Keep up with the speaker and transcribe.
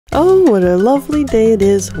Oh, what a lovely day it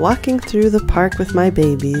is walking through the park with my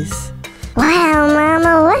babies. Wow,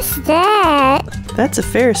 Mama, what's that? That's a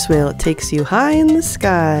Ferris wheel. It takes you high in the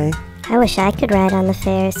sky. I wish I could ride on the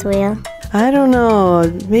Ferris wheel. I don't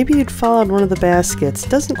know. Maybe you'd fall out one of the baskets.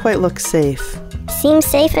 Doesn't quite look safe. Seems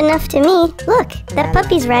safe enough to me. Look, that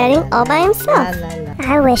puppy's riding all by himself.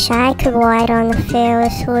 I wish I could ride on the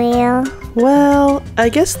Ferris wheel. Well, I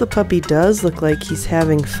guess the puppy does look like he's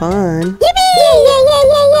having fun. Yippee! Yay, yay, yay,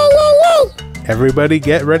 yay, yay, yay, yay! Everybody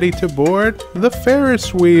get ready to board the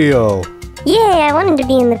Ferris wheel. Yay, I wanted to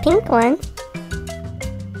be in the pink one.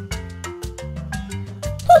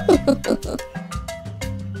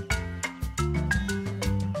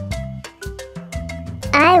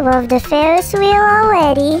 I love the Ferris wheel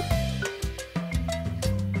already.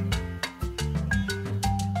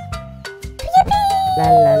 Yippee! La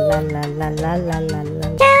la la la la la la la la.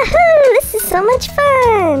 Yahoo! This is so much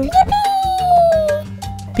fun! Yippee!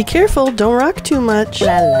 Be careful, don't rock too much.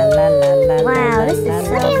 La la la la la. Wow, this is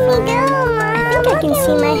so Look at me go! I think I can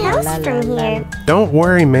see my house from here. Don't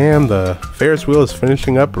worry, ma'am. The Ferris wheel is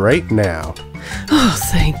finishing up right now. Oh,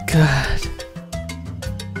 thank God.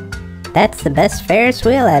 That's the best Ferris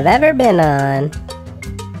wheel I've ever been on.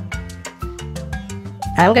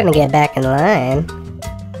 I'm gonna get back in line.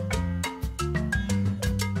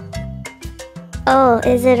 Oh,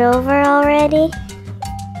 is it over already?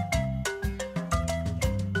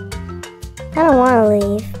 I don't want to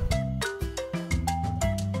leave.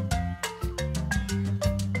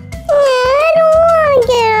 I don't want to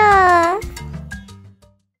get off.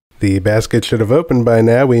 The basket should have opened by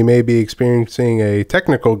now. We may be experiencing a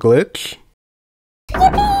technical glitch.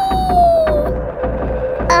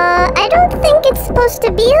 I don't think it's supposed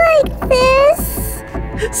to be like this.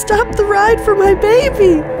 Stop the ride for my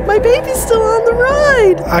baby. My baby's still on the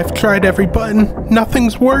ride. I've tried every button.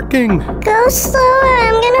 Nothing's working. Go slower,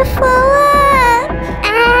 I'm gonna fall up.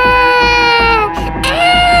 Ah!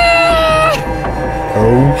 Ah!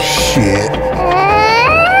 Oh shit.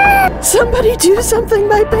 Ah! Somebody do something,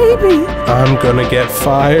 my baby. I'm gonna get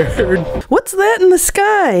fired. What's that in the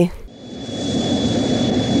sky?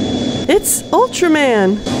 It's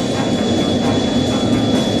Ultraman.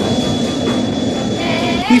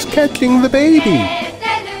 He's catching the baby.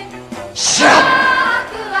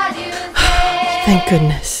 Thank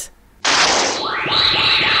goodness.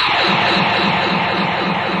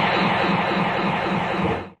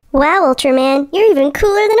 Wow, Ultraman, you're even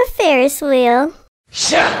cooler than a Ferris wheel.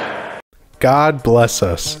 God bless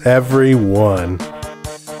us, everyone.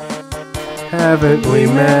 Haven't we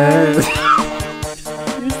met?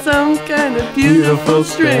 You're some kind of beautiful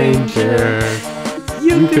stranger.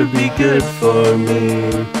 You could be good for me.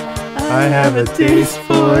 I have a taste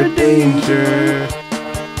for danger.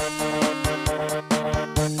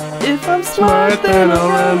 If I'm smart, then I'll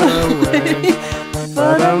run away.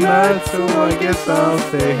 But I'm not, so I guess I'll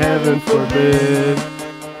say heaven forbid.